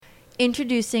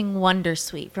Introducing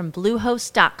Wondersuite from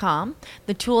Bluehost.com,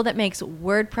 the tool that makes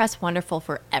WordPress wonderful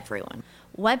for everyone.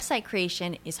 Website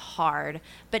creation is hard,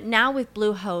 but now with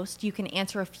Bluehost, you can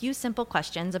answer a few simple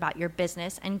questions about your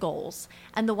business and goals,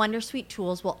 and the Wondersuite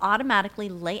tools will automatically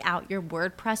lay out your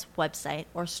WordPress website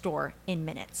or store in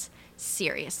minutes.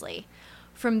 Seriously.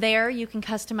 From there, you can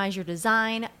customize your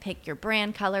design, pick your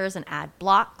brand colors, and add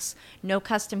blocks. No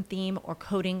custom theme or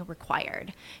coding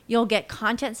required. You'll get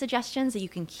content suggestions that you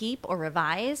can keep or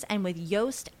revise, and with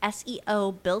Yoast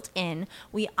SEO built in,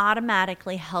 we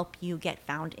automatically help you get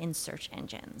found in search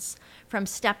engines. From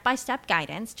step-by-step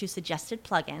guidance to suggested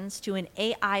plugins to an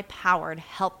AI-powered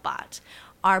help bot,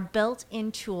 our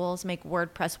built-in tools make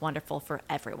WordPress wonderful for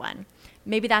everyone.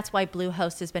 Maybe that's why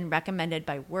Bluehost has been recommended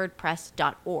by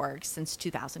WordPress.org since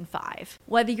 2005.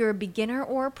 Whether you're a beginner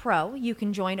or a pro, you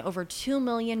can join over 2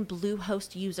 million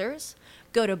Bluehost users.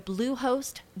 Go to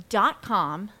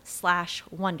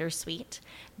bluehost.com/wondersuite.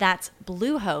 That's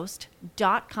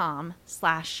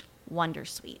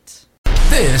bluehost.com/wondersuite.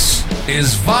 This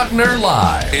is Wagner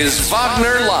Live.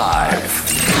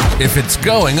 If it's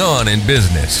going on in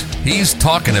business, he's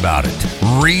talking about it.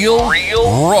 Real,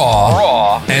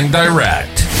 raw, and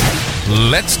direct.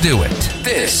 Let's do it.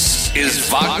 This is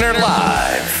Wagner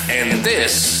Live, and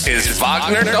this is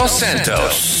Wagner Dos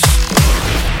Santos.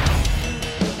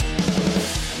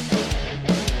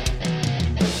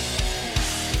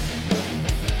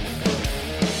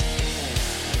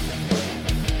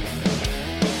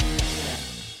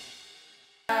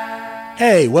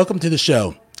 Hey, welcome to the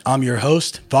show. I'm your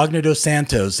host, Wagner Dos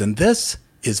Santos, and this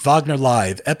is Wagner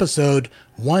Live, episode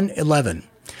 111.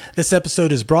 This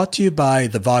episode is brought to you by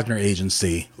the Wagner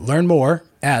Agency. Learn more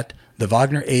at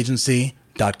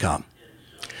thewagneragency.com.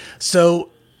 So,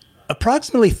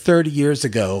 approximately 30 years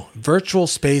ago, virtual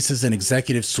spaces and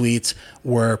executive suites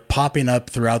were popping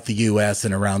up throughout the U.S.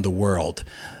 and around the world.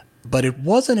 But it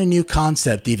wasn't a new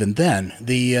concept even then.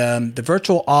 The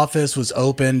virtual office was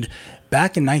opened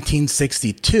back in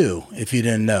 1962, if you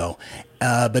didn't know,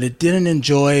 but it didn't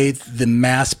enjoy the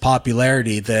mass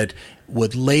popularity that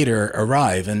would later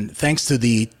arrive. And thanks to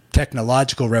the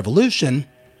technological revolution,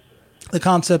 the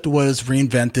concept was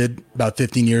reinvented about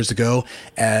 15 years ago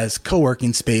as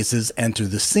co-working spaces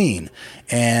entered the scene.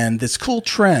 And this cool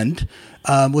trend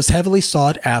was heavily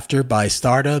sought after by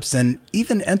startups and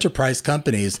even enterprise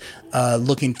companies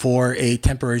looking for a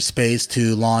temporary space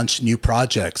to launch new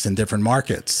projects in different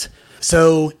markets.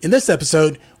 So in this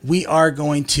episode, we are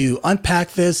going to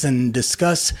unpack this and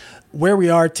discuss where we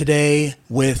are today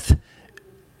with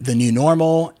the new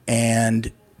normal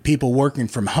and people working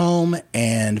from home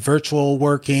and virtual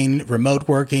working, remote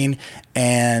working.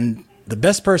 And the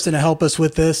best person to help us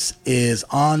with this is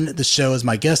on the show as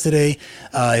my guest today.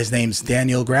 His name's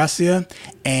Daniel Gracia.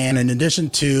 And in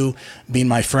addition to being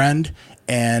my friend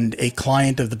and a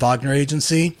client of the Wagner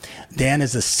Agency, Dan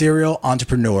is a serial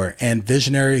entrepreneur and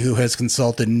visionary who has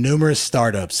consulted numerous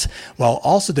startups while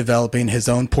also developing his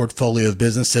own portfolio of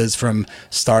businesses from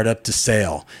startup to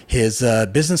sale. His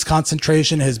business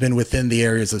concentration has been within the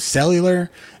areas of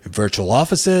cellular, virtual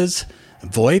offices,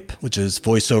 VoIP, which is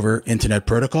Voice over Internet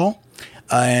Protocol.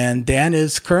 And Dan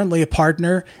is currently a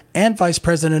partner and vice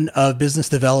president of business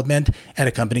development at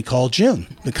a company called June.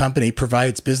 The company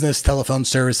provides business telephone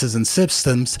services and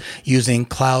systems using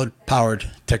cloud-powered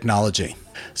technology.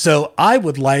 So I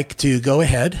would like to go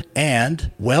ahead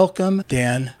and welcome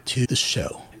Dan to the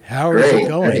show. How is it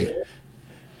going? Great.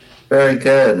 Very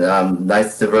good.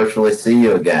 Nice to virtually see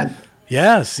you again.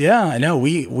 Yes, yeah, I know.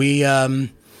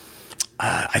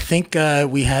 I think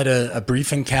we had a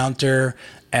brief encounter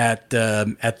at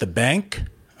the bank,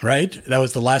 right? That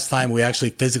was the last time we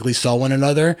actually physically saw one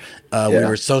another. We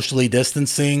were socially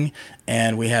distancing,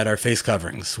 and we had our face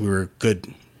coverings. We were good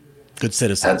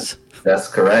citizens. That's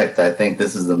correct. I think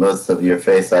this is the most of your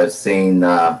face I've seen in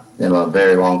a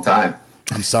very long time.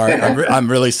 I'm sorry. I'm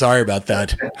really sorry about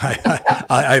that.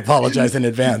 I apologize in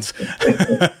advance.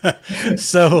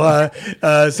 So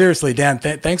seriously, Dan,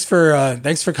 thanks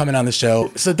for coming on the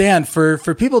show. So Dan, for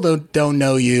people that don't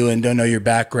know you and don't know your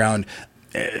background,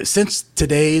 since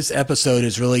today's episode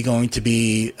is really going to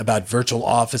be about virtual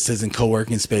offices and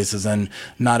co-working spaces and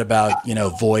not about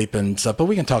VoIP and stuff, but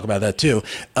we can talk about that too.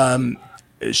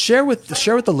 Share with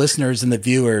the listeners and the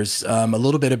viewers a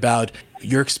little bit about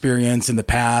your experience in the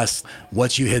past,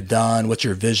 what you had done, what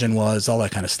your vision was, all that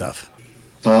kind of stuff.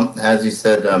 Well, as you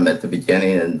said at the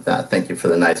beginning, and thank you for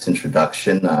the nice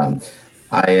introduction.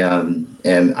 I am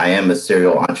a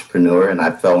serial entrepreneur, and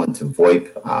I fell into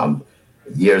VoIP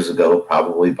years ago,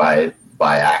 probably by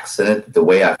accident. The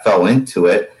way I fell into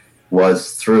it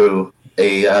was through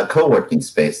a co-working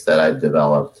space that I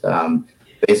developed.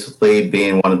 basically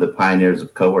being one of the pioneers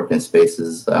of co-working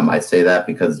spaces. I say that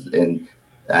because in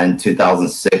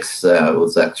 2006, it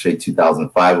was actually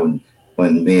 2005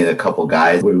 when me and a couple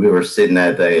guys, we were sitting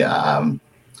at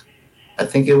I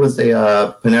think it was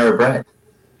a Panera Bread.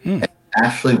 And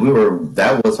actually,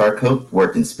 that was our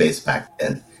co-working space back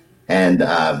then. And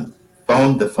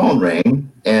the phone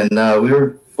rang, and we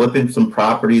were flipping some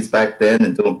properties back then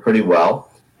and doing pretty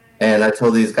well. And I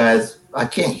told these guys, I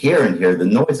can't hear in here. The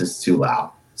noise is too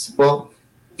loud. I said, well,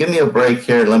 give me a break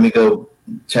here and let me go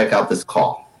check out this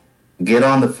call. Get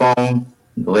on the phone.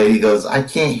 The lady goes, I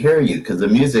can't hear you because the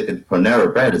music at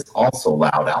Panera Bread is also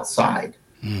loud outside.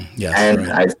 Yes, and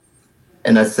right.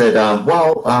 I said,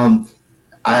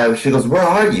 she goes, where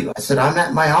are you? I said, I'm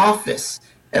at my office.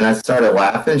 And I started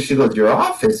laughing. She goes, your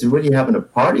office? What, are you having a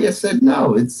party? I said,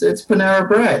 no, it's Panera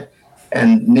Bread.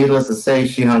 And needless to say,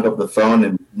 she hung up the phone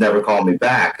and never called me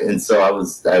back. And so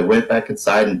I went back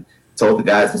inside and told the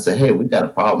guys, I said, hey, we got a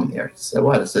problem here. She said,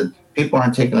 what? I said, people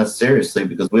aren't taking us seriously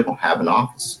because we don't have an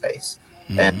office space.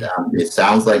 And it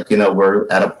sounds like, we're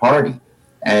at a party.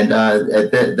 And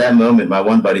at that moment, my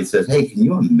one buddy says, hey, can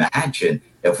you imagine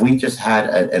if we just had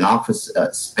an office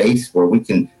space where we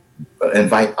can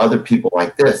invite other people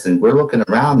like this? And we're looking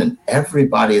around and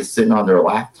everybody is sitting on their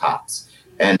laptops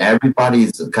and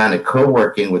everybody's kind of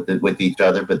co-working with each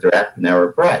other, but they're at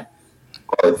Panera Bread.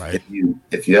 Well,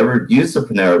 if you ever used a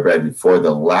Panera Bread before,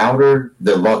 the louder,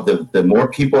 the more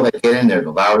people that get in there,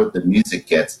 the louder the music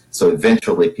gets. So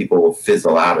eventually people will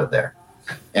fizzle out of there.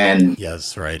 And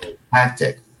yes, right.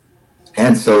 Tactic.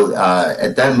 And so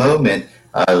at that moment,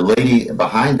 a lady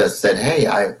behind us said, hey,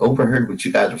 I overheard what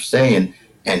you guys were saying.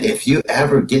 And if you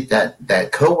ever get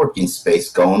that co-working space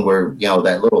going where,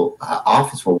 that little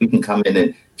office where we can come in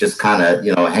and just kind of,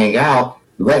 hang out,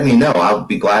 let me know. I'll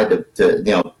be glad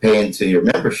to pay into your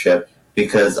membership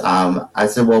because I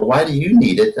said, well, why do you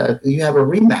need it? You have a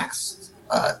Remax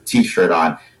T-shirt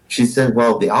on. She said,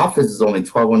 well, the office is only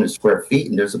 1,200 square feet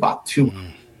and there's about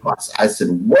 200 plus. I said,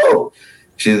 whoa.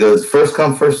 She goes, first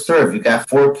come, first serve. You got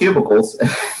 4 cubicles.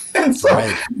 And so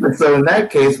in that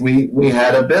case, we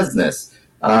had a business.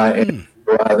 And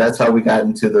that's how we got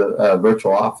into the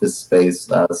virtual office space /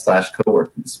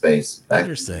 co-working space.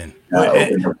 Interesting.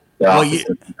 In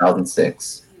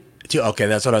 2006. Okay,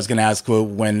 that's what I was going to ask.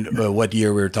 What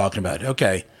year we were talking about?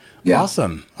 Okay, yeah.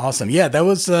 Awesome. Yeah, that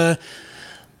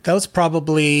was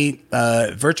probably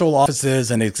virtual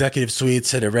offices and executive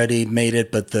suites had already made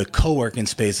it, but the co-working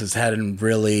spaces hadn't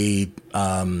really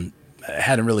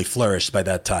flourished by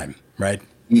that time, right?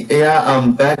 Yeah,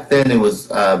 back then it was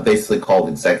basically called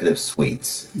executive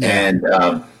suites, and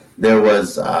there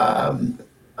was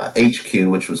HQ,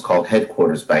 which was called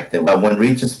headquarters back then. When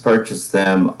Regis purchased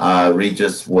them,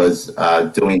 Regis was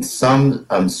doing some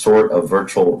sort of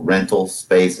virtual rental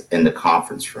space in the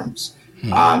conference rooms.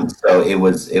 So it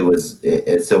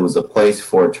was a place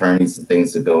for attorneys and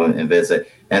things to go and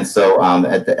visit. And so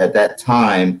at that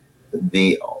time,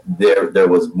 there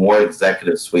was more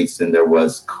executive suites than there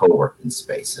was co-working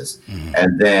spaces.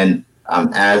 And then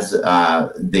as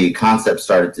the concept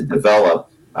started to develop,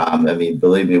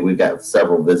 believe me, we got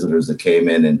several visitors that came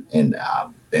in and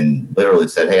literally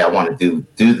said, hey, I want to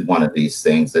do one of these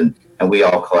things. And we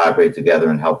all collaborate together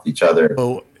and helped each other.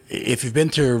 So if you've been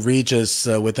to Regis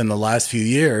within the last few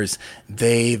years,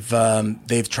 they're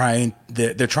trying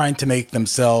to make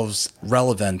themselves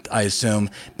relevant, I assume,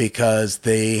 because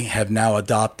they have now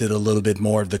adopted a little bit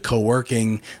more of the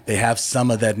co-working. They have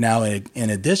some of that now in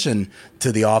addition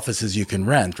to the offices you can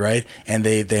rent, right? And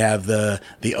they have the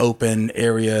open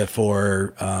area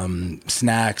for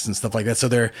snacks and stuff like that. So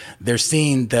they're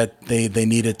seeing that they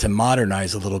needed to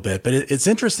modernize a little bit. But it's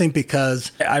interesting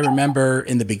because I remember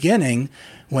in the beginning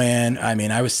when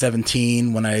I was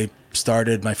 17 when I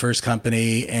started my first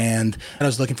company and I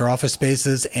was looking for office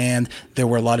spaces and there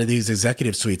were a lot of these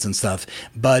executive suites and stuff,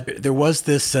 but there was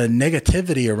this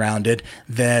negativity around it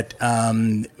that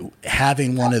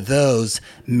having one of those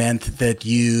meant that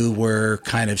you were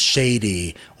kind of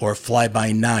shady or fly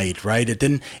by night, right? It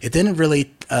didn't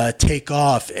really take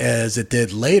off as it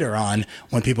did later on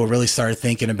when people really started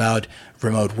thinking about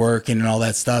remote working and all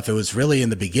that stuff. It was really in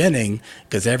the beginning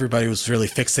because everybody was really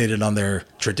fixated on their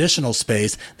traditional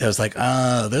space. That was like,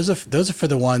 those are for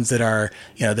the ones that are,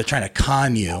 they're trying to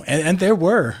con you. And there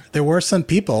were some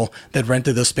people that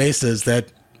rented those spaces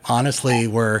that honestly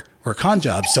were con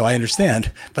jobs. So I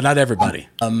understand, but not everybody.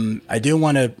 I do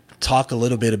want to talk a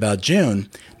little bit about June,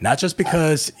 not just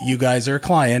because you guys are a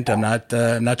client. I'm not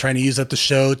trying to use up the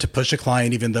show to push a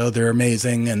client, even though they're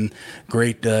amazing and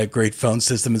great phone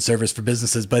system and service for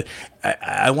businesses. But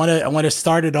I want to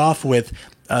start it off with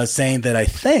saying that I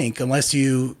think, unless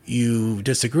you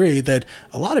disagree, that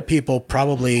a lot of people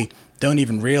probably don't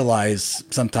even realize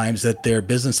sometimes that their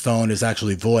business phone is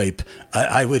actually VoIP.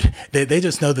 They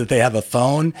just know that they have a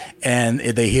phone and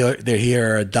they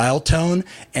hear a dial tone,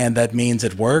 and that means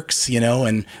it works,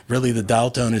 and really the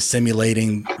dial tone is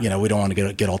simulating, we don't want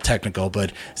to get all technical,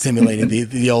 but simulating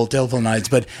the old telephone lines.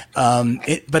 But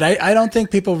I don't think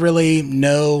people really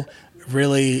know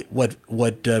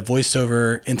what voice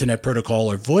over internet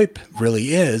protocol or VoIP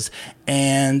really is,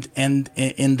 and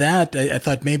in that I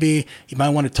thought maybe you might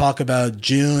want to talk about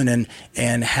June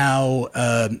and how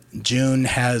June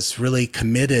has really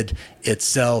committed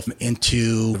itself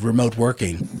into remote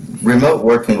working. Remote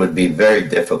working would be very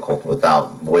difficult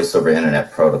without voice over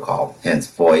internet protocol,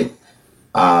 hence VoIP.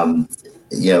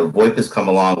 VoIP has come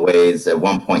a long ways. At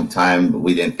one point in time,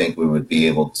 we didn't think we would be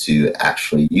able to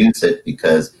actually use it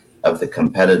because of the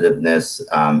competitiveness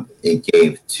it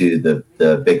gave to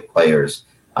the big players,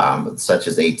 such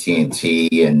as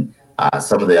AT&T and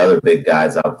some of the other big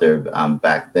guys out there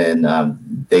back then.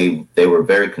 They were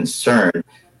very concerned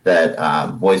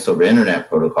that voice over internet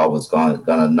protocol was going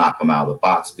to knock them out of the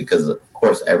box because, of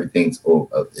course, everything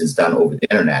is done over the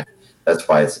internet. That's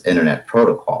why it's internet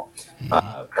protocol.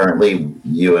 Currently,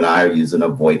 you and I are using a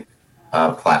VoIP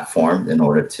platform in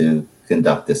order to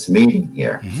conduct this meeting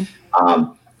here.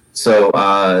 So,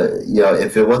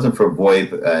 if it wasn't for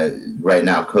VoIP, right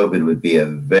now, COVID would be a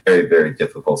very, very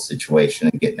difficult situation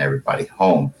in getting everybody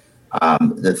home.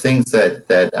 The things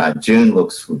that June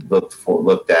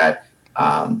looked at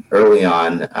early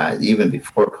on, even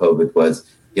before COVID,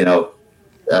 was,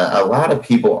 a lot of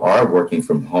people are working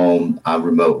from home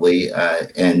remotely.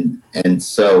 And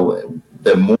so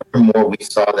the more and more we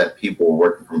saw that people were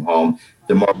working from home,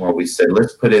 the more and more we said,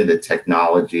 let's put in the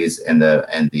technologies and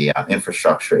the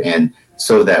infrastructure in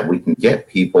so that we can get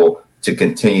people to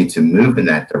continue to move in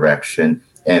that direction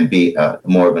and be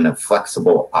more of a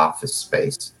flexible office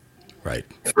space. Right.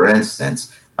 For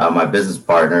instance, my business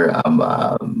partner,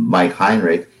 Mike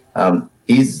Heinrich,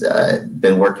 he's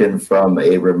been working from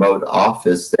a remote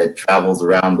office that travels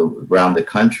around the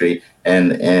country,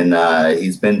 and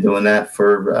he's been doing that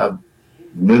for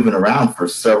moving around for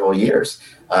several years.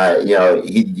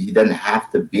 He doesn't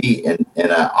have to be in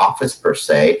an office per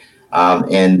se,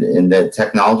 and the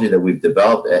technology that we've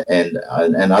developed and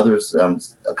others,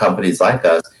 companies like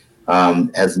us,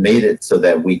 has made it so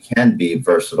that we can be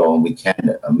versatile and we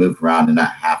can move around and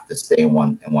not have to stay in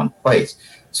one place.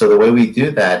 So the way we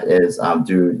do that is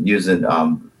through using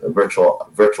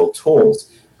virtual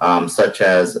tools, such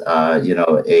as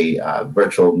a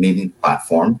virtual meeting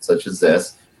platform such as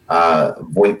this.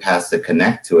 VoIP has to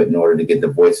connect to it in order to get the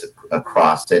voice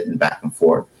across it and back and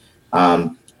forth.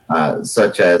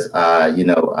 Such as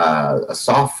a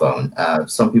soft phone.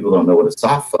 Some people don't know what a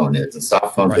soft phone is. A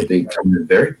soft phone is becoming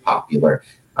very popular.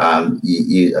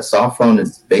 A soft phone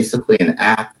is basically an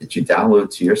app that you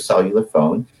download to your cellular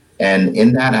phone. And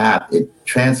in that app, it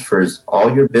transfers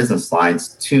all your business lines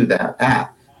to that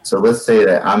app. So let's say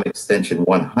that I'm extension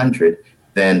 100,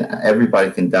 then everybody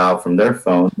can dial from their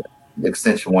phone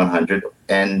extension 100,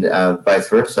 and vice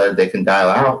versa. They can dial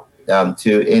out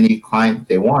to any client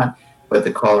they want, but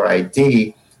the caller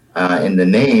ID in the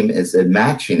name is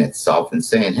matching itself and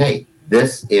saying, hey,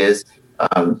 this is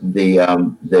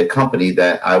the company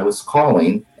that I was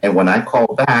calling. And when I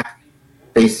call back,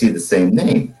 they see the same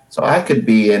name. So I could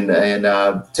be in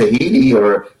Tahiti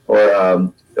or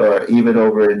even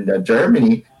over in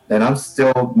Germany, and I'm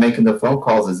still making the phone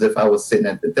calls as if I was sitting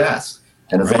at the desk.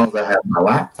 And as long as I have my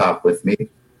laptop with me,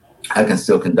 I can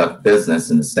still conduct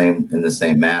business in the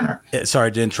same manner.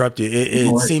 Sorry to interrupt you.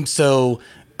 It seems so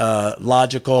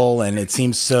logical and it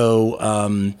seems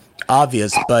so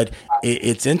obvious, but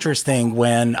it's interesting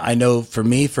when I know for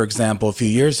me, for example, a few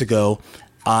years ago,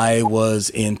 I was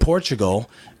in Portugal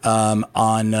on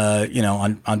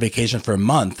vacation for a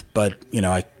month, but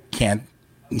I can't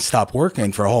stop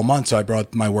working for a whole month, so I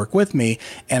brought my work with me,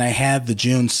 and I had the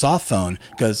June soft phone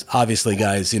because obviously,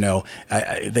 guys,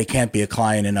 they can't be a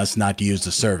client and us not to use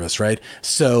the service, right?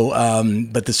 So,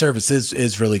 but the service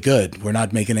is really good. We're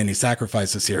not making any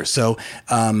sacrifices here. So,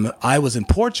 I was in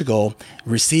Portugal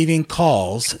receiving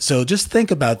calls. So just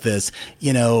think about this.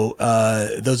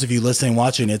 Those of you listening,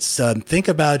 watching, it's think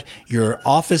about your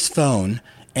office phone,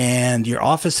 and your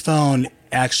office phone.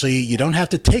 Actually, you don't have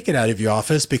to take it out of your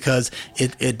office because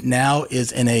it now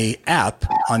is in a app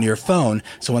on your phone.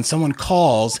 So when someone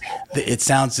calls, it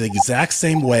sounds the exact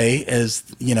same way as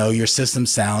your system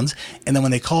sounds. And then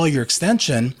when they call your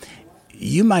extension,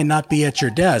 you might not be at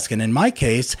your desk. And in my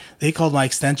case, they called my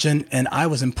extension and I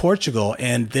was in Portugal.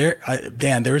 And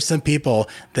Dan, there were some people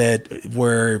that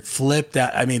were flipped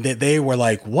out. I mean, they were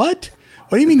like, what?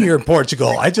 What do you mean you're in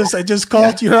Portugal? I just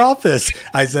called your office.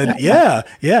 I said, yeah.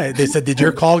 They said, did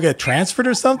your call get transferred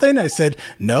or something? I said,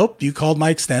 nope, you called my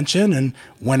extension. And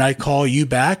when I call you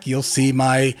back, you'll see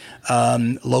my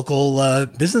local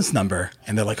business number.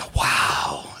 And they're like,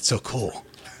 wow, it's so cool.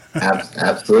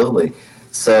 Absolutely.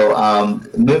 So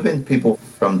moving people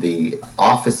from the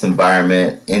office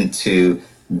environment into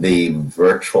the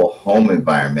virtual home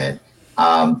environment,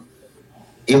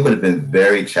 it would have been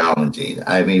very challenging.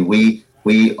 I mean,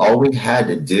 all we had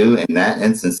to do in that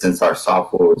instance, since our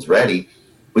software was ready,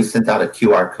 we sent out a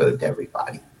QR code to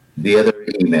everybody via their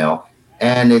email.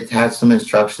 And it had some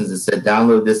instructions that said,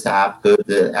 download this app, go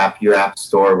to your app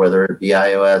store, whether it be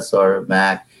iOS or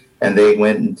Mac. And they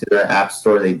went into their app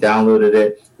store, they downloaded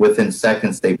it. Within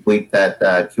seconds, they bleeped that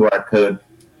QR code.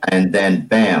 And then,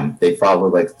 bam, they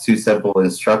followed like 2 simple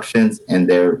instructions, and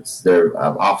their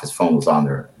office phone was on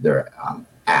their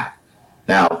app.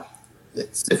 Now,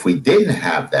 if we didn't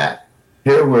have that,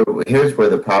 here's where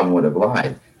the problem would have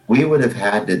lied. We would have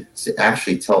had to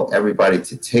actually tell everybody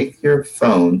to take your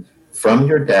phone from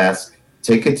your desk,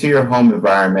 take it to your home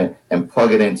environment, and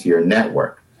plug it into your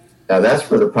network. Now, that's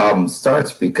where the problem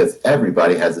starts, because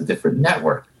everybody has a different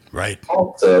network. Right.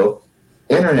 Also,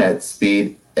 internet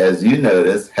speed, as you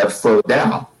notice, have slowed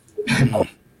down.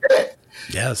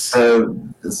 Yes. So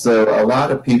a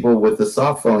lot of people with the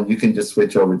soft phone, you can just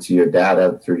switch over to your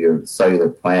data through your cellular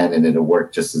plan, and it'll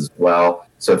work just as well.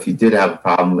 So if you did have a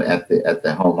problem at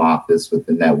the home office with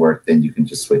the network, then you can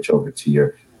just switch over to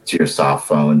your soft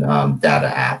phone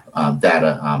data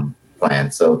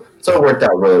plan. So it worked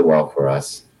out really well for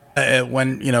us.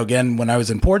 When I was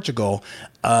in Portugal,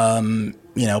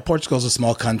 Portugal's a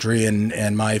small country,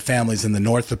 and my family's in the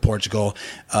north of Portugal,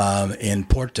 in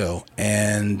Porto,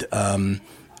 and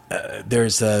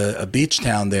there's a beach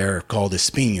town there called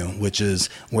Espinho, which is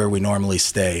where we normally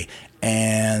stay,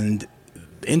 and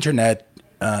internet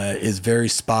is very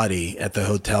spotty at the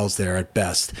hotels there at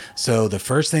best. So the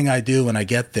first thing I do when I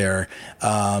get there,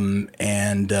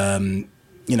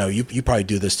 you probably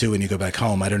do this too when you go back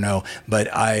home. I don't know, but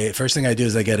first thing I do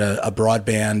is I get a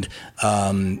broadband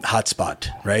hotspot,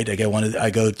 right?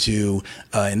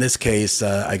 In this case,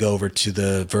 I go over to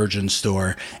the Virgin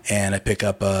store and I pick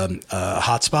up a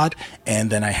hotspot, and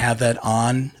then I have that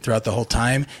on throughout the whole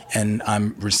time, and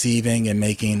I'm receiving and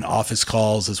making office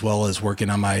calls as well as working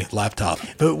on my laptop.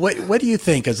 But what do you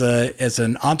think as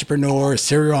an entrepreneur, a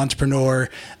serial entrepreneur,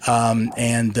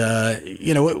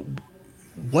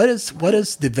 what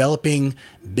is developing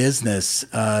business,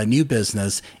 new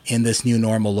business in this new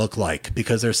normal look like?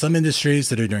 Because there's some industries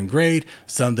that are doing great,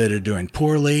 some that are doing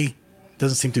poorly.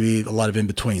 Doesn't seem to be a lot of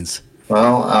in-betweens.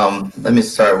 Well, let me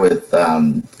start with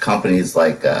companies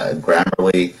like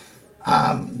Grammarly,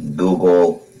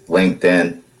 Google,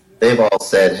 LinkedIn. They've all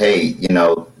said, hey,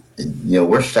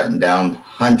 we're shutting down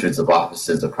hundreds of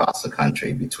offices across the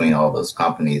country between all those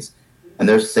companies. And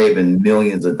they're saving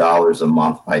millions of dollars a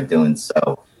month by doing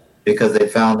so, because they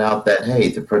found out that, hey,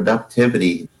 the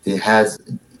productivity has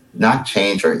not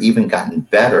changed or even gotten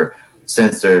better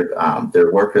since their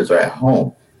workers are at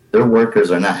home. Their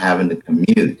workers are not having to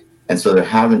commute. And so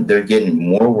they're getting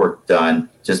more work done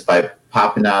just by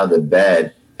popping out of the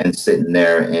bed and sitting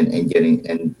there and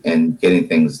getting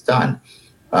things done.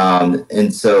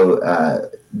 And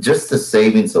so just the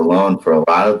savings alone for a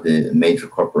lot of the major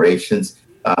corporations,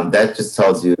 that just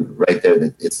tells you right there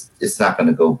that it's not going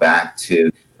to go back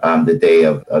to the day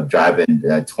of driving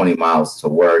 20 miles to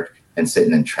work and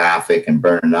sitting in traffic and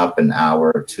burning up an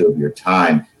hour or two of your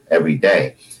time every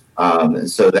day.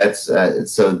 So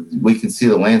we can see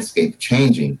the landscape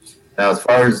changing. Now, as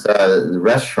far as the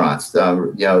restaurants,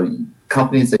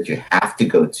 companies that you have to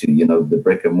go to, the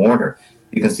brick and mortar,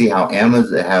 you can see how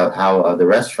Amazon, how the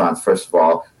restaurants, first of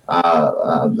all,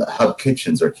 hub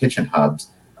kitchens or kitchen hubs.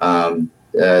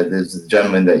 There's a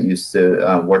gentleman that used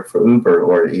to work for Uber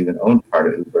or even owned part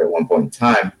of Uber at one point in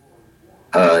time.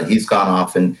 He's gone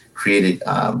off and created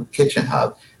Kitchen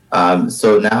Hub.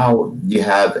 So now you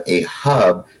have a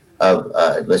hub of,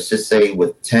 let's just say,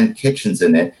 with 10 kitchens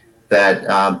in it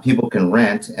that people can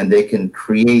rent, and they can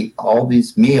create all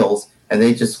these meals, and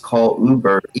they just call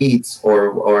Uber Eats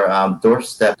or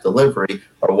doorstep delivery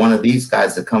or one of these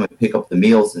guys that come and pick up the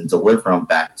meals and deliver them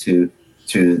back to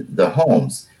the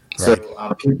homes. Right.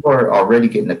 So people are already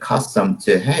getting accustomed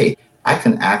to, hey, I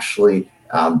can actually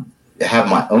have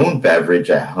my own beverage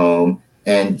at home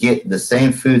and get the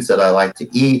same foods that I like to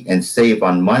eat and save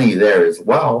on money there as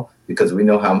well, because we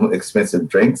know how expensive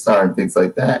drinks are and things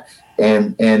like that.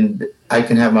 And I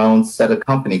can have my own set of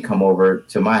company come over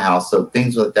to my house. So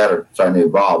things like that are starting to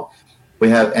evolve. We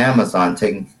have Amazon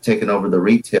taking over the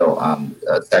retail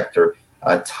sector.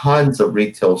 Tons of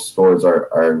retail stores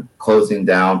are closing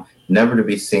down, never to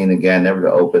be seen again, never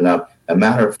to open up. A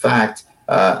matter of fact,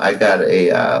 I got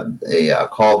a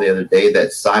call the other day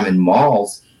that Simon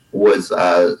Malls was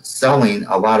selling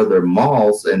a lot of their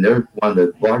malls, and they're one of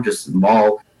the largest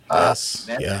mall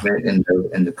management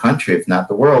in the country, if not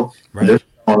the world. Right. And they're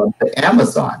selling to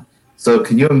Amazon. So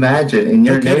can you imagine in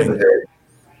your neighborhood?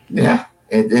 Yeah.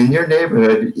 In your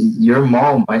neighborhood, your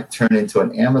mall might turn into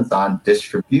an Amazon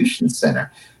distribution center.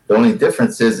 The only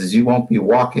difference is you won't be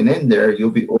walking in there. You'll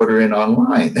be ordering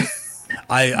online.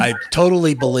 I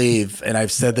totally believe, and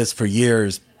I've said this for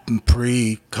years,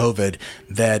 pre-COVID,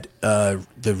 that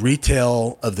the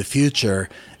retail of the future,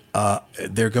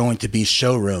 they're going to be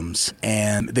showrooms,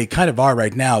 and they kind of are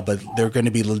right now, but they're going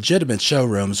to be legitimate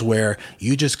showrooms where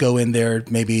you just go in there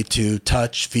maybe to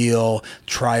touch, feel,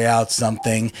 try out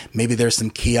something. Maybe there's some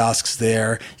kiosks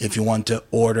there if you want to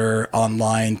order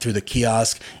online through the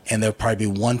kiosk, and there'll probably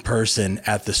be one person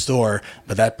at the store,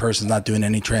 but that person's not doing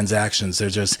any transactions. They're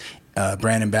just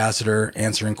brand ambassador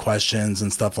answering questions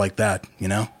and stuff like that, you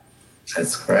know?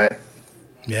 That's correct.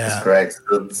 Yeah, that's correct.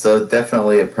 So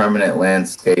definitely a permanent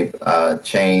landscape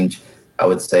change. I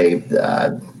would say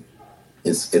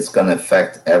it's going to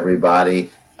affect everybody,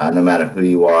 no matter who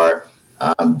you are.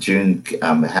 June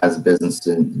has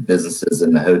businesses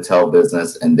in the hotel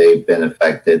business, and they've been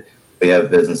affected. We have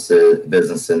business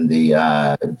in the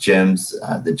gyms.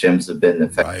 The gyms have been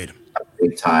affected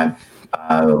big time.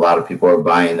 A lot of people are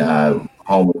buying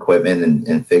home equipment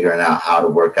and figuring out how to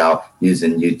work out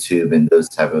using YouTube and those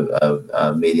type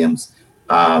of mediums.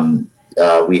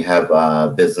 We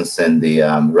have business in the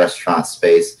restaurant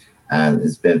space, and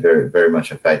it's been very, very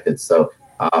much affected. So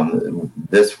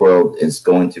this world is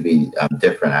going to be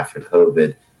different after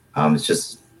COVID. It's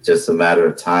just a matter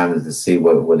of time to see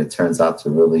what it turns out to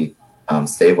really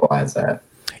stabilize that.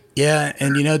 Yeah.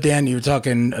 And, Dan, you were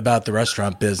talking about the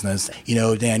restaurant business.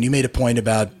 Dan, you made a point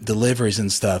about deliveries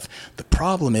and stuff. The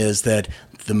problem is that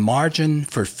the margin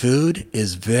for food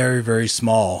is very, very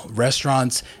small.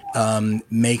 Restaurants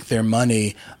make their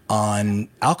money on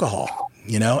alcohol,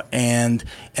 and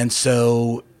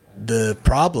so the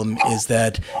problem is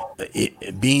that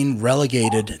being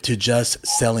relegated to just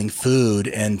selling food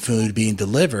and food being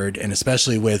delivered, and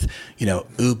especially with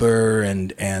Uber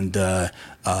and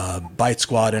Bite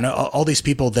Squad and all these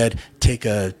people that take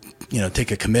a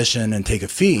commission and take a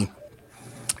fee,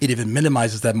 it even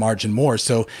minimizes that margin more.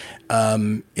 So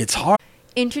it's hard.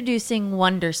 Introducing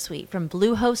Wondersuite from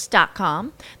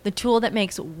Bluehost.com, the tool that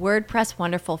makes WordPress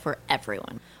wonderful for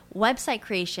everyone. Website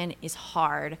creation is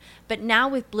hard, but now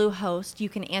with Bluehost, you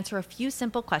can answer a few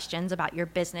simple questions about your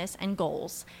business and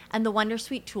goals, and the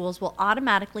Wondersuite tools will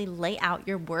automatically lay out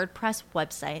your WordPress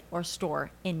website or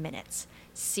store in minutes.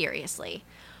 Seriously.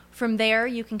 From there,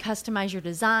 you can customize your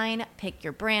design, pick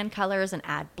your brand colors, and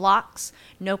add blocks.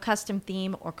 No custom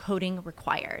theme or coding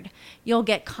required. You'll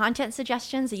get content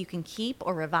suggestions that you can keep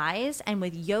or revise, and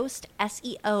with Yoast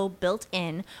SEO built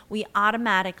in, we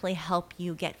automatically help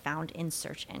you get found in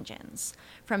search engines.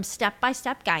 From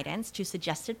step-by-step guidance to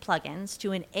suggested plugins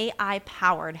to an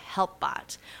AI-powered help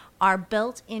bot, our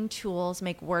built-in tools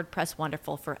make WordPress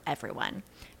wonderful for everyone.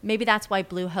 Maybe that's why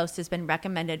Bluehost has been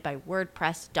recommended by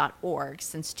WordPress.org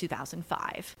since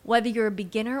 2005. Whether you're a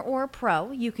beginner or a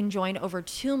pro, you can join over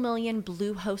 2 million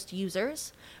Bluehost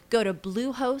users. Go to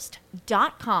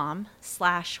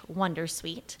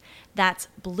bluehost.com/Wondersuite. That's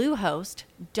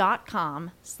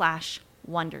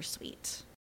bluehost.com/Wondersuite.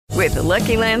 With the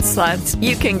Lucky Land Slots,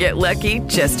 you can get lucky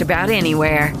just about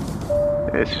anywhere.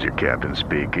 This is your captain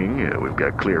speaking. We've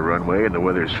got clear runway and the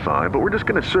weather's fine, but we're just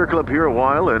going to circle up here a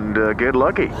while and get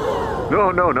lucky.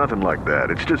 No, nothing like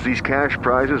that. It's just these cash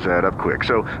prizes add up quick.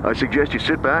 So I suggest you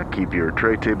sit back, keep your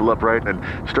tray table upright, and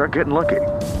start getting lucky.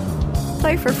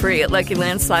 Play for free at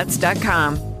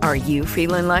LuckyLandSlots.com. Are you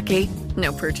feeling lucky?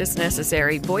 No purchase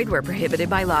necessary. Void where prohibited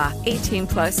by law.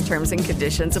 18+ terms and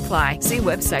conditions apply. See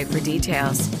website for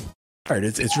details.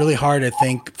 It's really hard, I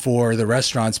think, for the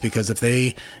restaurants, because if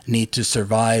they need to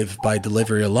survive by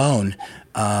delivery alone,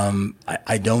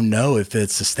 I don't know if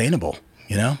it's sustainable.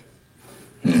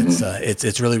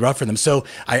 It's really rough for them. So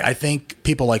I think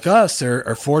people like us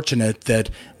are fortunate that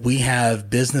we have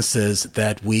businesses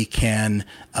that we can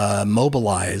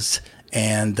mobilize,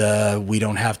 and we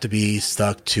don't have to be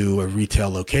stuck to a retail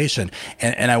location.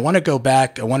 And I want to go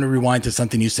back. I want to rewind to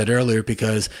something you said earlier,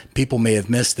 because people may have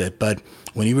missed it. But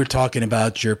when you were talking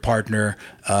about your partner,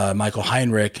 Michael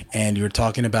Heinrich, and you were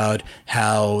talking about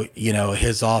how,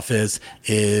 his office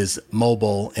is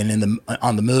mobile and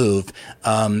on the move,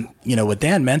 what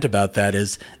Dan meant about that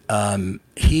is,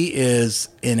 he is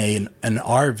in an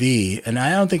RV, and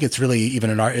I don't think it's really even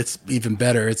an RV. It's even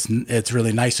better. It's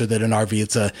really nicer than an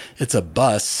RV. It's a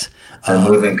bus. A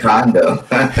moving condo.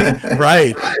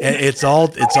 Right. It's all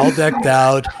decked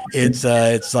out. It's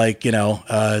like,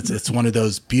 it's one of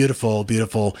those beautiful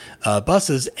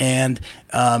buses, and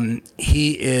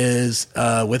he is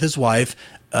with his wife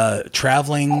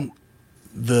traveling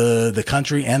the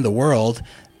country and the world.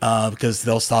 Because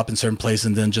they'll stop in certain places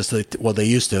and then they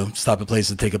used to stop at places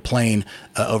to take a plane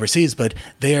overseas, but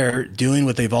they're doing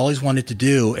what they've always wanted to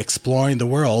do, exploring the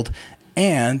world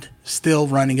and still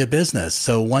running a business.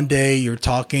 So one day you're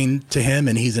talking to him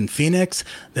and he's in Phoenix.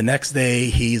 The next day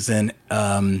he's in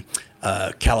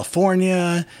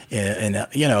California, and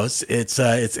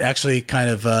it's actually kind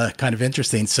of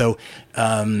interesting. So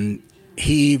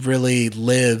he really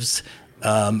lives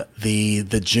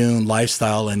the June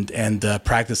lifestyle and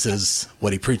practices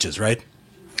what he preaches, right?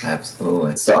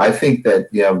 Absolutely. So I think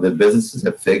that the businesses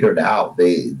have figured out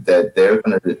that they're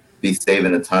going to be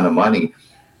saving a ton of money.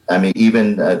 I mean,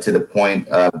 even to the point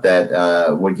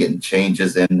that we're getting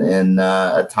changes in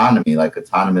autonomy, like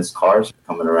autonomous cars are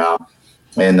coming around,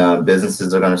 and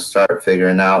businesses are going to start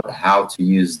figuring out how to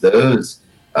use those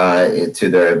to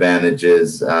their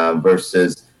advantages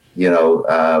versus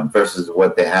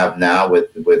what they have now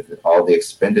with all the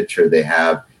expenditure they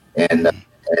have and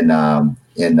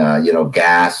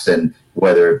gas, and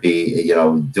whether it be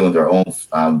doing their own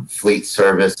fleet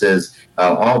services,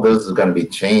 all those are going to be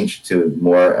changed to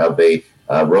more of a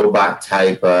robot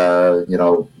type.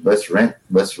 Let's rent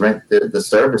the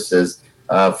services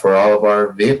for all of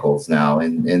our vehicles now,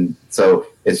 and so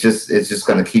it's just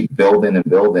going to keep building and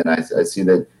building. I see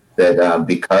that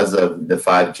because of the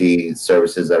 5G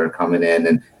services that are coming in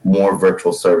and more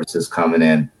virtual services coming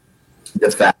in, the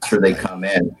faster they come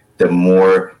in, the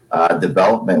more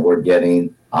development we're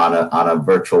getting on a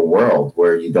virtual world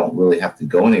where you don't really have to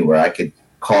go anywhere. I could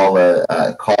call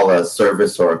a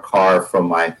service or a car from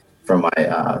my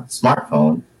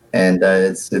smartphone, and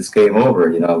it's game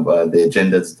over. The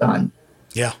agenda's done.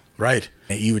 Yeah. Right.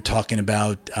 You were talking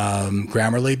about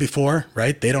Grammarly before,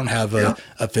 right? They don't have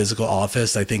a physical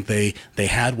office. I think they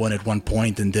had one at one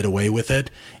point and did away with it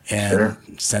and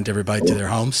sent everybody to their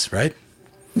homes, right?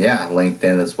 Yeah,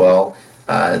 LinkedIn as well.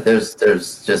 There's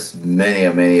just many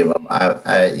of them.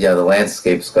 The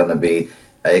landscape's going to be,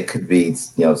 it could be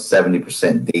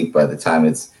 70% deep by the time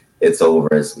it's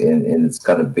over, and it's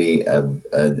going to be a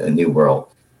new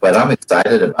world. But I'm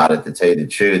excited about it, to tell you the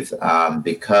truth,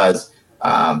 because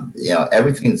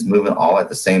everything's moving all at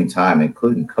the same time,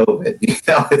 including COVID.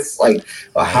 It's like,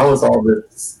 how is all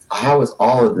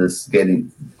of this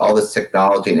getting, all this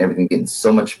technology and everything getting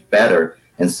so much better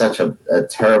in such a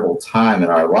terrible time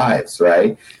in our lives,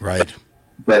 right? Right.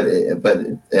 But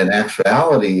in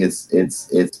actuality,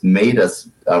 it's made us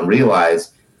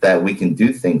realize that we can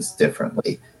do things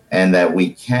differently, and that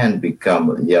we can become,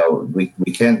 we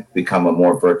can become a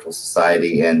more virtual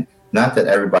society. And not that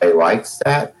everybody likes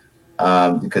that.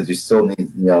 Because you still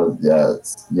need,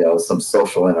 some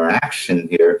social interaction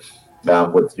here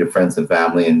with your friends and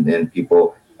family and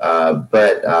people.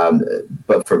 But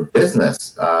for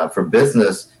business,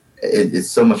 it's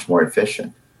so much more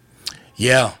efficient.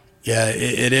 Yeah,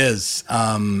 it is.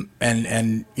 And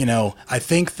I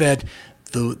think that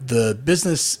the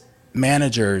business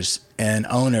managers and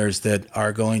owners that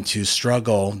are going to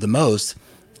struggle the most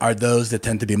are those that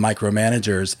tend to be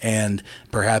micromanagers and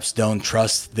perhaps don't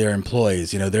trust their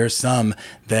employees. There's some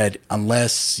that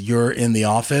unless you're in the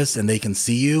office and they can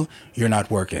see you, you're not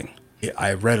working.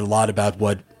 I read a lot about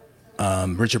what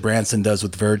Richard Branson does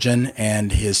with Virgin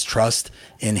and his trust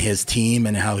in his team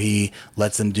and how he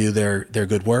lets them do their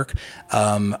good work.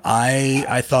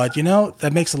 I thought,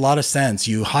 that makes a lot of sense.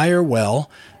 You hire well,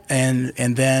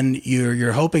 and then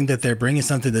you're hoping that they're bringing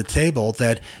something to the table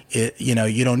that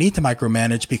you don't need to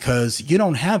micromanage, because you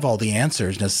don't have all the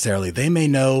answers necessarily. They may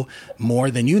know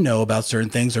more than you know about certain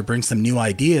things or bring some new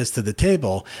ideas to the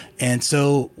table. And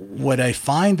so what I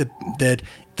find that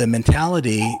the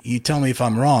mentality, you tell me if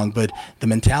I'm wrong, but the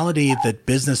mentality that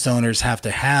business owners have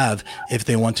to have if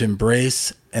they want to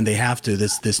embrace, and they have to,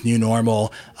 this new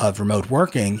normal of remote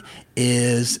working,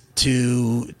 is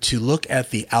to look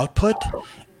at the output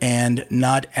and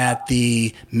not at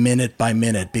the minute by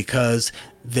minute, because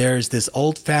there's this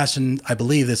I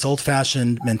believe this old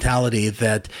fashioned mentality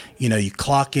that, you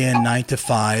clock in 9 to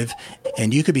 5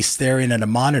 and you could be staring at a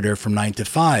monitor from 9 to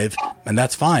 5 and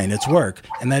that's fine. It's work.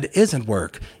 And that isn't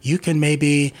work. You can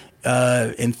maybe,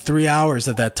 in 3 hours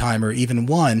of that time or even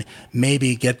one,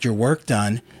 maybe get your work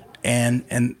done.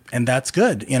 And that's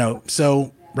good,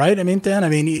 so, right. I mean, Dan,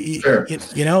 Sure.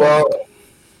 Well,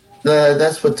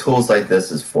 that's what tools like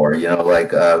this is for. You have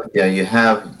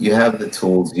the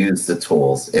tools. Use the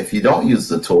tools. If you don't use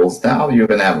the tools, now you're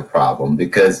going to have a problem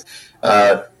because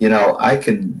I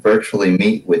can virtually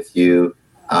meet with you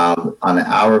on an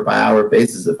hour by hour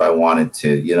basis if I wanted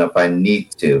to. If I need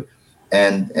to,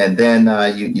 and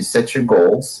then you set your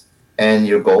goals. And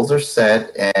your goals are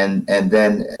set, and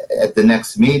then at the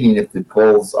next meeting, if the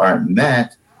goals aren't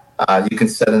met, you can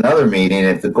set another meeting.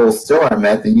 If the goals still aren't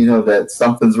met, then you know that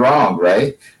something's wrong,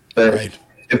 right? But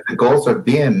if the goals are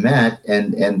being met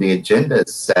and the agenda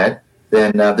is set,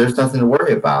 then there's nothing to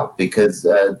worry about because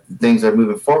things are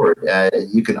moving forward.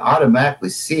 You can automatically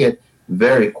see it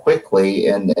very quickly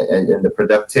in the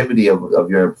productivity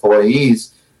of your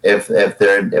employees. If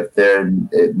they're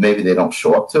maybe they don't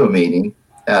show up to a meeting.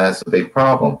 That's a big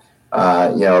problem,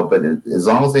 but as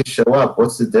long as they show up,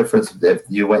 what's the difference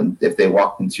if they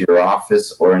walked into your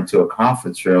office or into a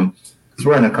conference room? Because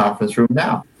we're in a conference room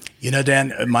now.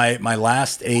 Dan, my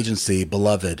last agency,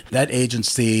 Beloved, that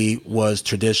agency was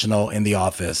traditional in the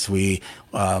office. We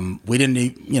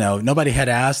didn't, nobody had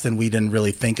asked and we didn't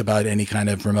really think about any kind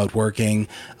of remote working.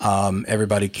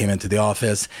 Everybody came into the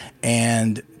office,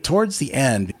 and towards the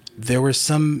end, there were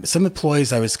some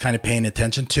employees I was kind of paying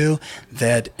attention to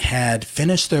that had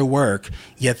finished their work,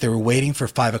 yet they were waiting for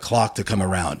 5 o'clock to come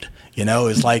around. It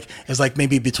was like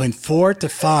maybe between 4 to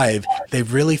 5, they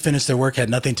really finished their work, had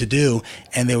nothing to do,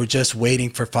 and they were just waiting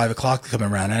for 5 o'clock to come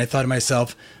around. And I thought to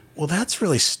myself, well, that's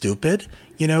really stupid.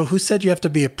 Who said you have to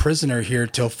be a prisoner here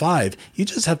till 5? You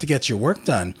just have to get your work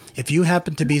done. If you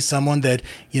happen to be someone that,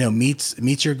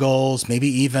 meets your goals, maybe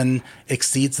even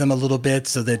exceeds them a little bit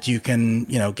so that you can,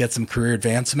 get some career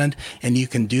advancement, and you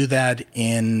can do that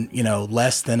in,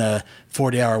 less than a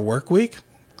 40-hour work week,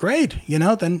 great.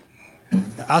 Then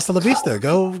hasta la vista,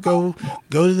 go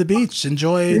to the beach,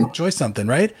 enjoy something,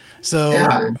 right? So,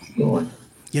 yeah, absolutely.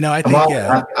 I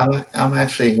think, I'm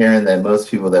actually hearing that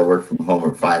most people that work from home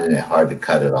are finding it hard to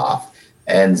cut it off,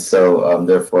 and so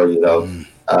therefore, you got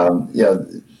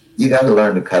to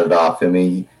learn to cut it off. I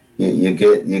mean, you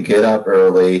get up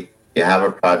early, you have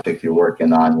a project you're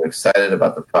working on, you're excited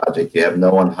about the project, you have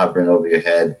no one hovering over your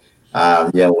head.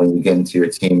 When you get into your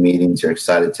team meetings, you're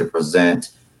excited to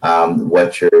present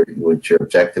what your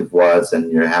objective was,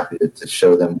 and you're happy to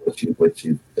show them what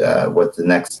the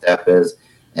next step is.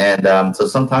 And so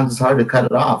sometimes it's hard to cut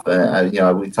it off.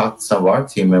 We talked to some of our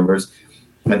team members,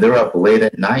 and they're up late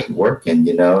at night working,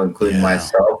 including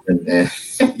myself, and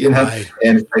right.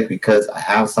 And it's like because I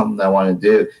have something I want to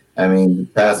do. I mean, the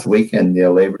past weekend,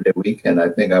 Labor Day weekend, I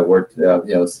think I worked,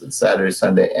 Saturday,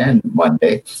 Sunday, and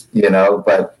Monday,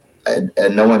 but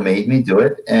and no one made me do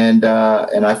it, and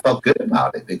I felt good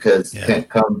about it because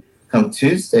come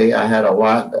Tuesday, I had a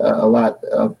lot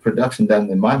of production done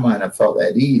in my mind. I felt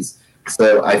at ease.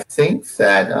 So I think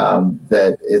that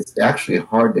that it's actually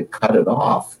hard to cut it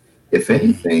off, if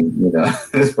anything,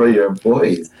 for your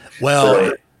employees.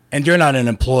 Well, and you're not an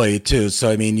employee too.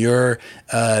 So, I mean, you're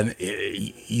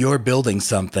building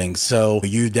something. So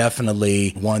you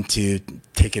definitely want to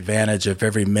take advantage of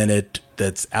every minute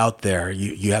that's out there.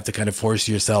 You have to kind of force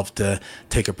yourself to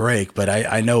take a break. But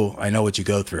I know what you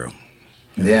go through.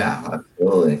 Yeah,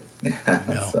 absolutely.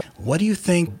 So. What do you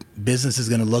think business is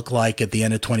going to look like at the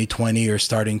end of 2020 or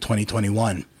starting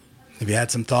 2021? Have you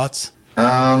had some thoughts?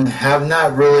 Have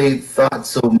not really thought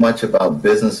so much about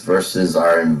business versus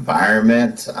our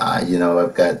environment.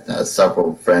 I've got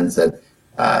several friends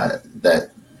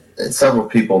several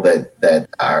people that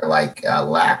are like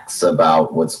lax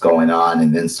about what's going on,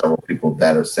 and then several people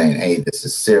that are saying, "Hey, this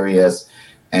is serious."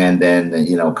 And then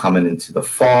coming into the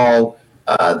fall.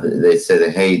 They say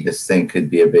that, hey, this thing could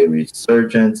be a big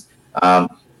resurgence.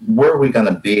 Where are we going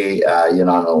to be, an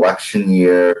election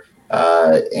year?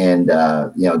 That's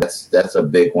a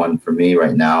big one for me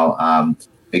right now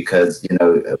because,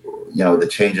 the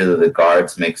change of the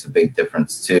guards makes a big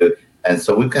difference too. And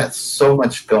so we've got so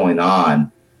much going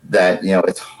on that,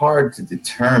 it's hard to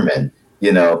determine,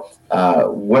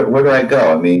 where do I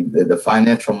go? I mean, the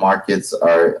financial markets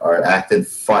are acting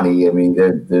funny. I mean,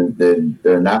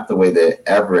 they're not the way they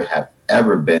have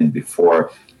ever been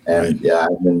before. And right.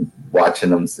 I've been watching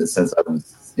them since I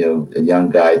was, a young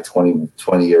guy, 20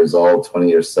 years old,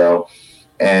 20 or so,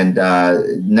 and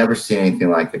never seen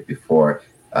anything like it before.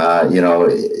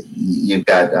 You've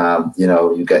got,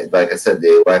 like I said,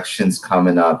 the elections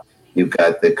coming up. You've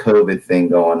got the COVID thing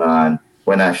going on.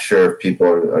 We're not sure if people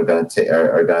are going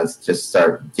to just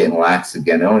start getting lax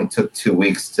again. It only took 2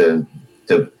 weeks to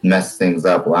mess things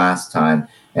up last time,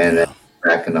 and then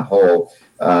back in the hole.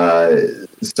 As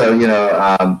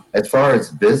far as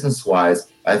business wise,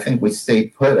 I think we stay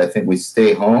put. I think we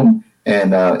stay home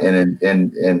and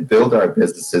build our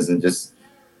businesses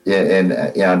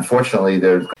unfortunately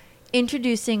there's.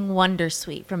 Introducing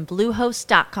Wondersuite from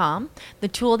Bluehost.com, the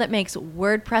tool that makes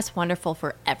WordPress wonderful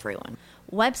for everyone.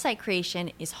 Website creation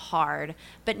is hard,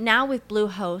 but now with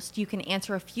Bluehost, you can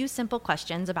answer a few simple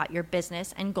questions about your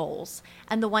business and goals,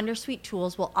 and the Wondersuite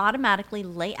tools will automatically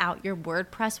lay out your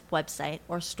WordPress website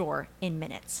or store in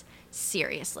minutes.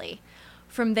 Seriously.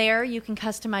 From there, you can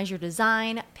customize your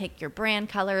design, pick your brand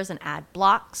colors, and add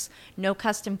blocks. No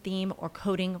custom theme or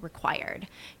coding required.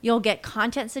 You'll get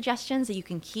content suggestions that you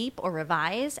can keep or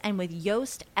revise, and with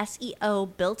Yoast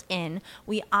SEO built in,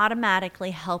 we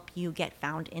automatically help you get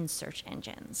found in search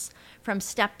engines. From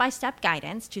step-by-step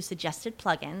guidance to suggested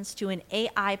plugins to an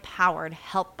AI-powered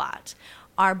help bot,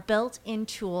 our built-in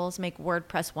tools make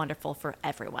WordPress wonderful for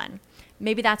everyone.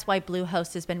 Maybe that's why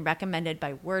Bluehost has been recommended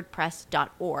by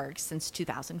WordPress.org since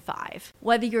 2005.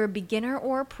 Whether you're a beginner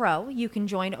or a pro, you can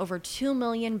join over 2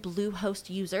 million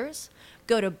Bluehost users.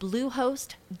 Go to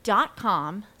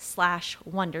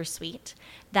bluehost.com/wondersuite.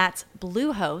 That's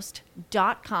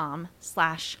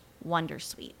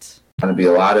bluehost.com/wondersuite. Going to be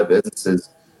a lot of businesses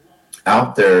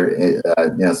out there,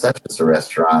 such as the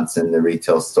restaurants and the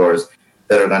retail stores,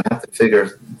 that are going to have to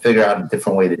figure out a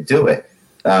different way to do it.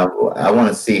 I want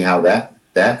to see how that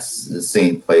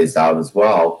scene plays out as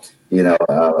well.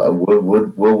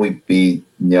 Will we be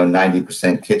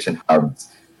 90% kitchen hubs,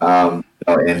 and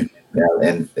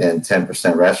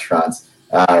 10% restaurants?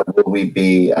 Will we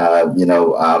be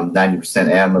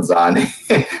 90% Amazon,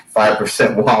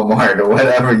 5% Walmart, or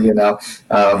whatever?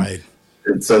 Right.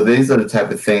 So these are the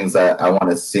type of things that I want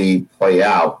to see play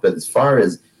out. But as far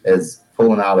as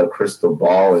pulling out a crystal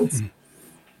ball and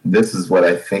this is what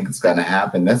I think is going to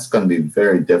happen, that's going to be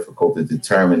very difficult to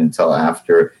determine until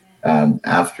after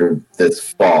this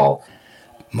fall.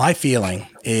 My feeling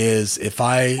is if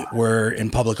I were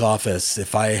in public office,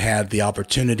 if I had the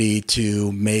opportunity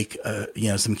to make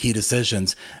some key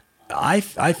decisions, I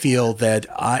feel that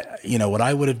what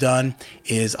I would have done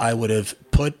is I would have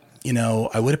put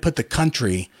the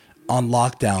country on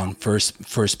lockdown for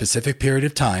a specific period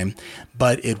of time,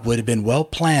 but it would have been well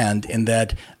planned in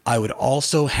that I would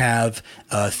also have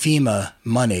FEMA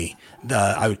money.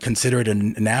 I would consider it a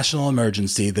national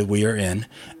emergency that we are in,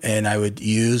 and I would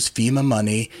use FEMA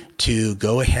money to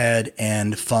go ahead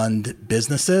and fund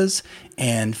businesses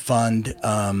and fund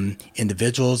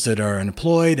individuals that are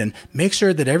unemployed and make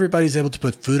sure that everybody's able to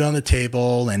put food on the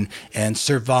table and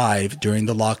survive during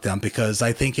the lockdown, because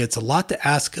I think it's a lot to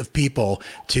ask of people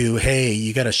hey,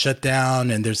 you got to shut down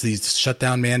and there's these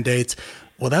shutdown mandates.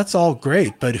 Well, that's all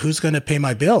great, but who's going to pay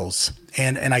my bills?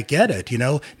 And I get it,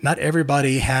 not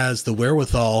everybody has the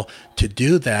wherewithal to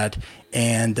do that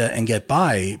and get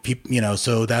by.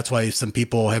 So that's why some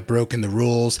people have broken the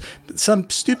rules. Some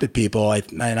stupid people,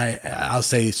 I'll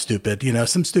say stupid,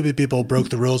 some stupid people broke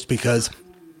the rules because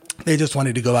they just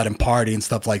wanted to go out and party and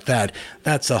stuff like that.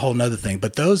 That's a whole nother thing.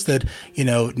 But those that,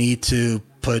 need to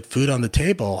put food on the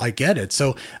table, I get it.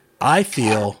 So I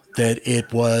feel that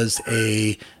it was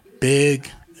a big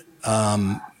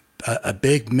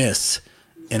miss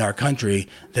in our country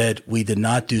that we did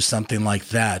not do something like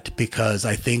that, because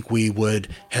I think we would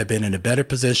have been in a better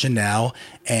position now.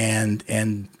 And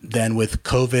then with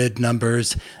COVID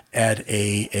numbers at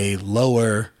a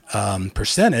lower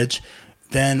percentage,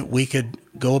 then we could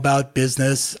go about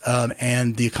business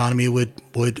and the economy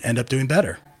would end up doing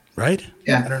better. Right?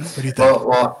 Yeah. I don't know. What do you think?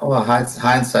 Well,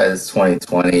 hindsight is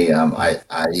 2020.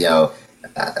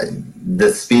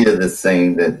 The speed of this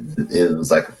thing, that it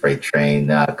was like a freight train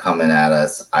coming at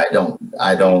us. I don't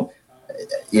know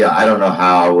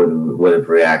how I would have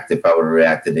reacted, if I would have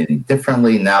reacted any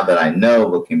differently. Now that I know,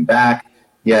 looking back,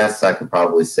 yes, I could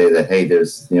probably say that, hey,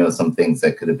 there's some things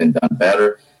that could have been done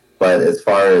better. But as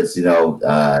far as not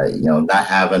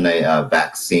having a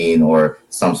vaccine or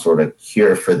some sort of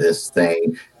cure for this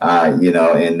thing,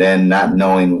 and then not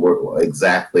knowing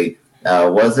exactly.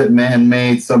 Was it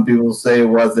man-made? Some people say,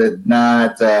 was it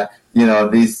not?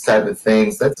 These type of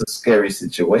things. That's a scary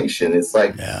situation. It's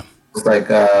like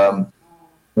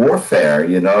warfare.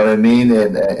 You know what I mean?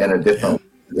 In a different.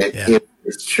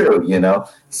 It's true.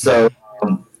 So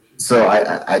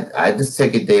I just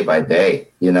take it day by day.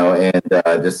 And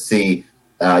just see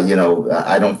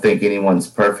I don't think anyone's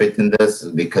perfect in this,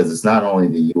 because it's not only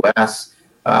the U.S.,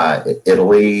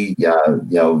 Italy,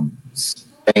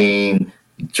 Spain,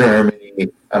 Germany.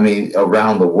 I mean,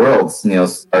 around the world,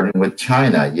 starting with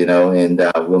China, and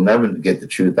we'll never get the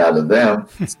truth out of them.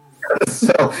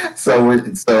 So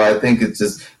I think it's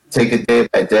just take it day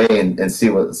by day and see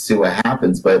what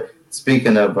happens. But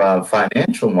speaking of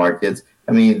financial markets,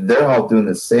 I mean, they're all doing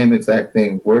the same exact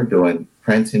thing we're doing,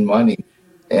 printing money,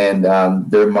 and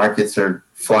their markets are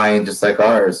flying just like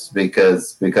ours,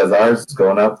 because ours is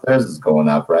going up, theirs is going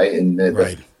up, right? And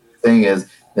the thing is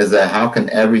that how can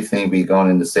everything be going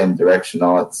in the same direction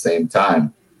all at the same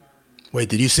time? Wait,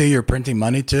 did you say you're printing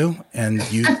money too? And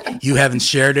you haven't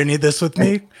shared any of this with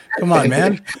me? Come on,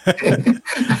 man.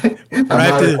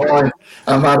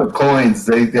 I'm out of coins.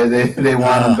 They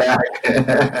want them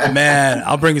back. Man,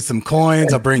 I'll bring you some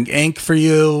coins. I'll bring ink for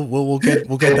you. We'll get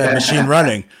that machine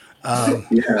running.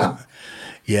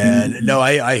 Yeah. No,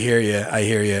 I hear you.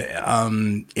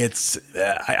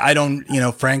 I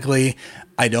don't, frankly,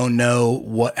 I don't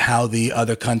know how the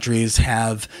other countries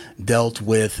have dealt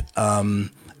with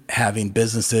having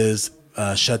businesses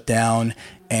shut down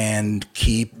and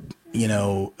keep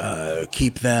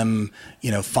them,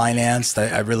 financed.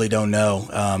 I really don't know.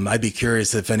 I'd be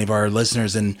curious if any of our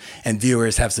listeners and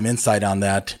viewers have some insight on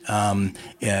that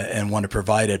and want to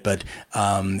provide it. But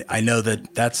I know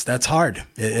that's hard.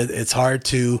 It's hard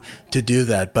to do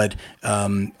that. But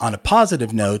on a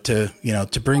positive note,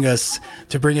 to bring us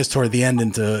toward the end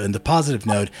into positive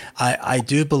note, I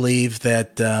do believe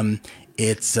that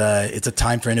it's a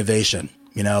time for innovation.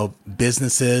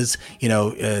 Businesses,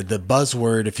 the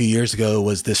buzzword a few years ago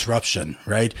was disruption,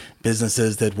 right?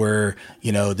 Businesses that were,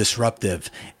 disruptive.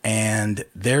 And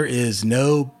there is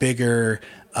no bigger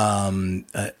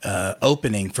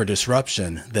opening for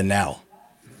disruption than now,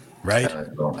 right?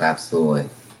 Absolutely.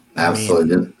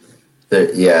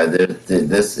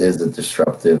 This is a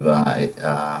disruptive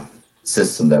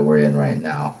system that we're in right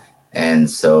now. And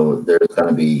so there's going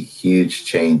to be huge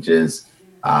changes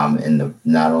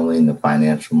not only in the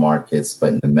financial markets, but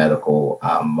in the medical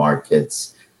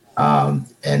markets, and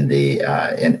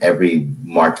in every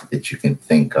market that you can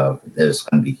think of. There's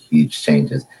going to be huge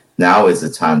changes. Now is the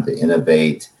time to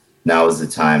innovate. Now is the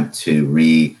time to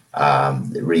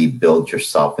rebuild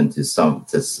yourself into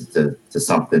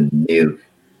something new.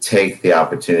 Take the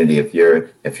opportunity. If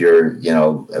you're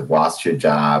have lost your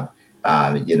job,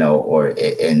 and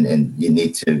you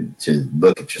need to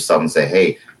look at yourself and say,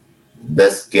 hey,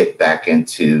 let's get back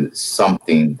into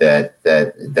something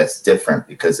that's different,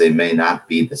 because they may not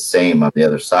be the same on the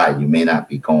other side. You may not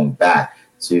be going back.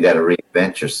 So you got to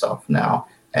reinvent yourself now.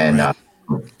 And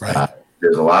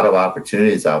there's a lot of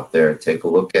opportunities out there. Take a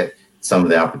look at some of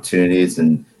the opportunities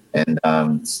and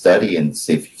study and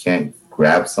see if you can't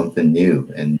grab something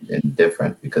new and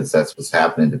different, because that's what's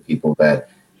happening to people that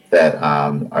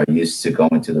are used to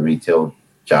going to the retail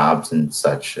jobs and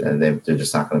such, and they're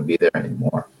just not going to be there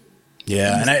anymore.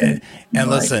 Yeah. And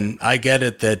listen, I get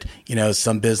it that,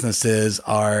 some businesses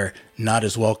are not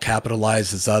as well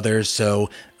capitalized as others. So,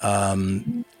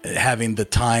 having the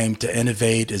time to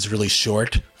innovate is really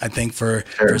short, I think, for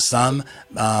some.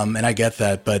 And I get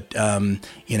that. But,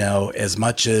 as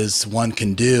much as one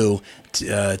can do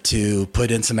to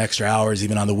put in some extra hours,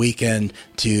 even on the weekend,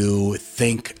 to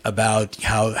think about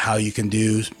how you can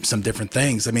do some different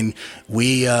things. I mean,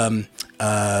 we,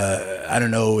 I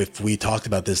don't know if we talked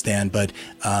about this, Dan, but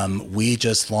we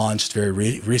just launched very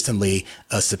recently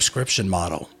a subscription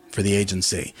model for the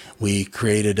agency. We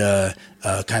created a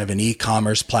kind of an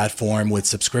e-commerce platform with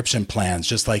subscription plans,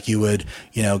 just like you would,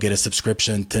 get a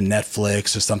subscription to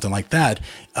Netflix or something like that.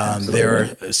 There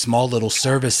are small little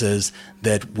services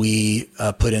that we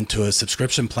put into a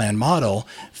subscription plan model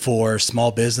for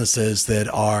small businesses that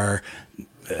are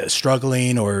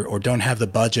struggling or don't have the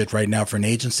budget right now for an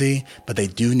agency, but they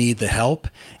do need the help.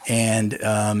 And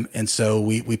so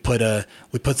we put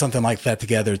something like that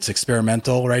together. It's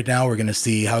experimental right now. We're going to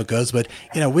see how it goes, but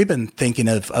we've been thinking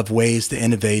of ways to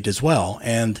innovate as well,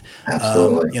 and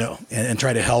and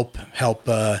try to help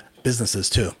businesses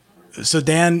too. So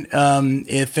Dan,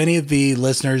 if any of the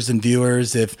listeners and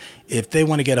viewers, if they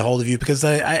want to get a hold of you, because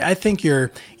I think your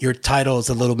title is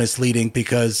a little misleading,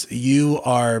 because you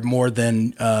are more than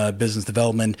business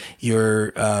development.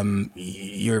 You're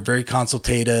very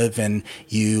consultative, and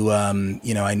you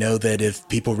I know that if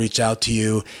people reach out to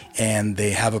you and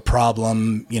they have a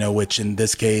problem, which in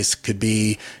this case could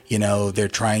be, they're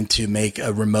trying to make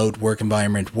a remote work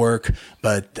environment work,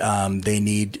 but they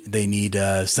need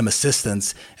some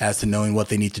assistance as to knowing what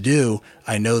they need to do.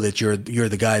 I know that you're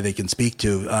the guy they can speak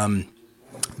to.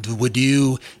 would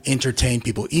you entertain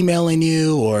people emailing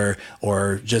you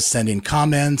or just sending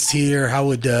comments here? How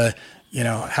would how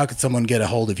could someone get a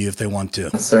hold of you if they want to?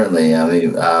 Certainly. I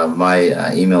mean,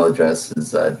 my email address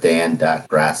is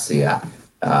dan.gracia.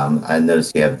 I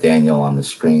noticed you have Daniel on the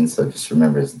screen, so just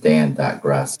remember it's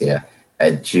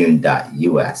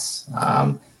dan.gracia@june.us.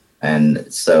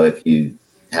 And so if you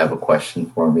have a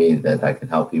question for me that I can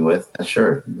help you with,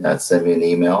 sure, send me an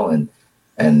email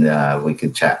and we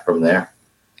could chat from there.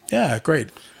 Yeah, great.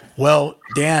 Well,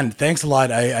 Dan, thanks a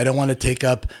lot. I don't want to take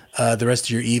up the rest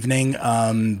of your evening,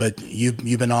 but you've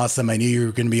been awesome. I knew you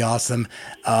were going to be awesome,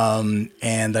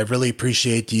 and I really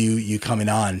appreciate you coming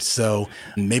on. So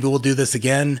maybe we'll do this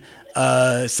again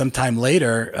sometime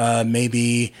later.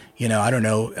 Maybe I don't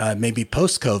know. Maybe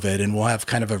post COVID, and we'll have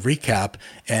kind of a recap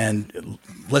and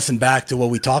listen back to what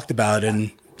we talked about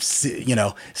and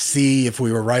see if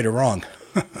we were right or wrong.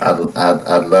 I'd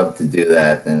love to do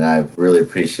that, and I really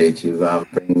appreciate you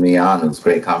bringing me on. It was a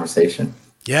great conversation.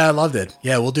 Yeah, I loved it.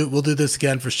 Yeah, we'll do this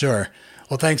again for sure.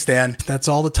 Well, thanks, Dan. That's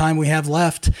all the time we have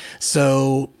left.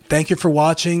 So thank you for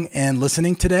watching and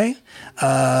listening today.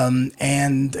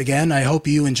 And again, I hope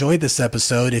you enjoyed this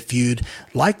episode. If you'd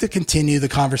like to continue the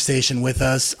conversation with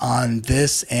us on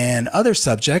this and other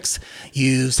subjects,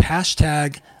 use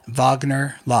hashtag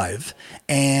Wagner Live,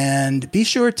 and be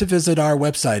sure to visit our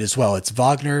website as well. It's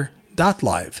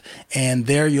Wagner.live, and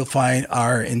there you'll find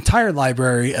our entire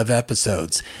library of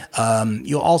episodes.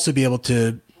 You'll also be able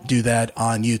to do that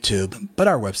on YouTube, but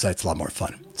our website's a lot more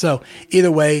fun. So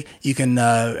either way, you can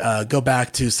go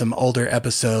back to some older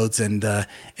episodes and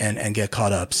get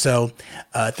caught up. So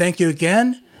thank you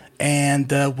again,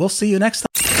 and we'll see you next time.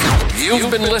 You've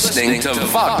been listening to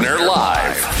Wagner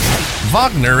Live.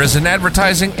 Wagner is an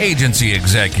advertising agency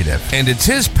executive, and it's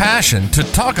his passion to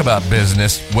talk about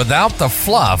business without the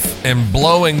fluff and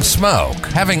blowing smoke.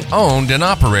 Having owned and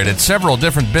operated several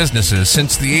different businesses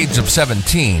since the age of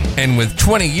 17, and with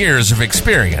 20 years of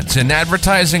experience in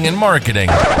advertising and marketing,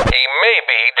 he may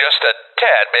be just a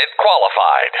tad bit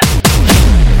qualified.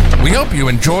 We hope you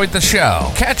enjoyed the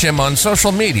show. Catch him on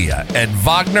social media at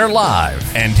Wagner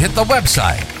Live and hit the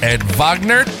website at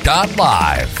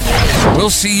Wagner.live. We'll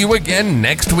see you again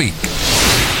next week.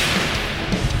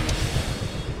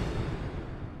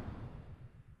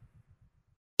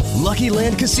 Lucky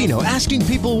Land Casino, asking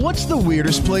people, what's the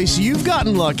weirdest place you've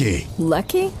gotten lucky?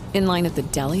 Lucky? In line at the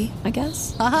deli, I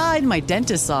guess? Aha, in my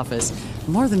dentist's office.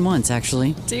 More than once,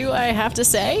 actually. Do I have to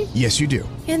say? Yes, you do.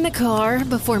 In the car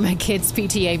before my kids'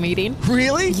 PTA meeting.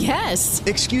 Really? Yes.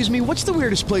 Excuse me, what's the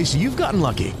weirdest place you've gotten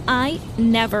lucky? I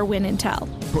never win and tell.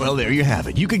 Well, there you have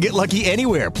it. You can get lucky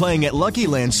anywhere, playing at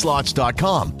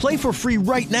LuckyLandSlots.com. Play for free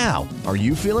right now. Are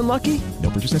you feeling lucky? No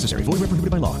purchase necessary. Void where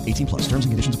prohibited by law. 18+. Terms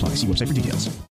and conditions apply. See website for details.